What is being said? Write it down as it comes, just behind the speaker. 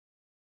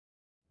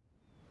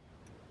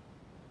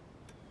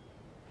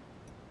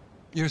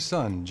Your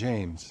son,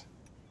 James.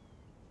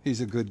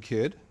 He's a good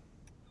kid.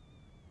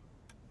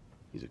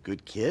 He's a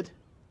good kid?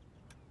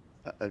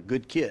 A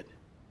good kid?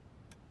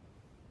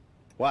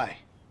 Why?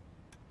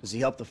 Does he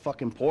help the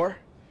fucking poor?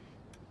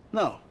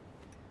 No.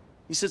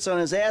 He sits on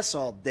his ass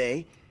all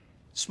day,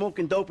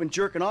 smoking dope and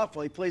jerking off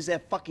while he plays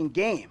that fucking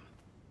game.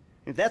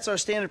 If that's our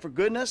standard for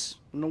goodness,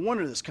 no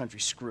wonder this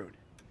country's screwed.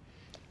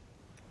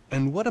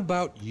 And what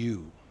about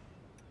you?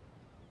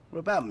 What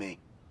about me?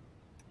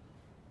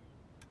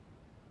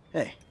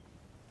 Hey.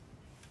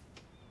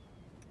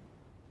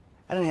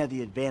 I don't have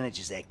the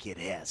advantages that kid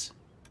has.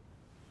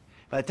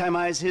 By the time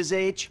I was his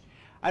age,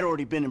 I'd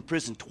already been in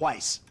prison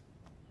twice.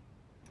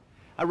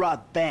 I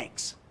robbed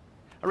banks.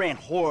 I ran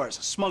whores.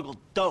 I smuggled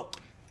dope.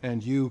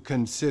 And you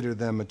consider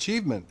them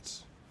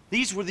achievements?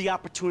 These were the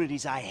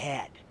opportunities I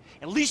had.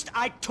 At least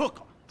I took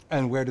them.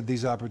 And where did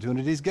these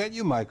opportunities get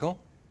you, Michael?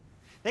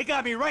 They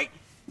got me right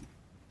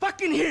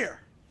fucking here.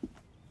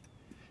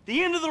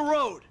 The end of the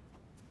road.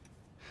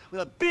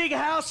 With a big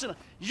house and a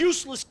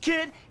useless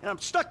kid, and I'm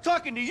stuck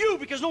talking to you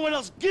because no one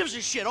else gives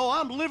a shit. Oh,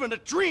 I'm living a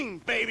dream,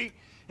 baby.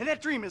 And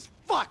that dream is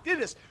fucked. It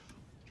is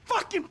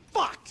fucking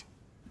fucked.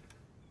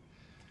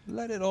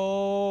 Let it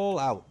all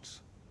out.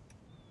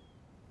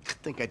 I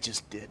think I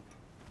just did.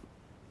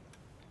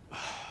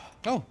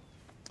 Oh.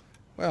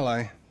 Well,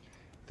 I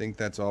think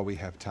that's all we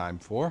have time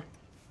for.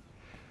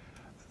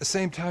 The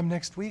same time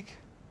next week?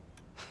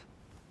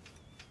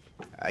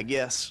 I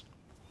guess.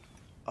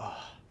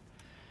 Oh.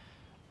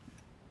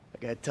 I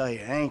gotta tell you,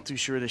 I ain't too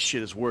sure this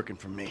shit is working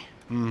for me.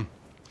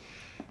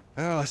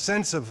 Well, a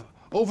sense of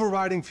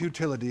overriding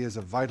futility is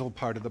a vital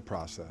part of the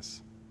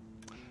process.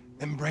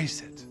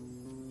 Embrace it.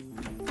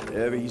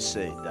 Whatever you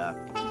say, Doc.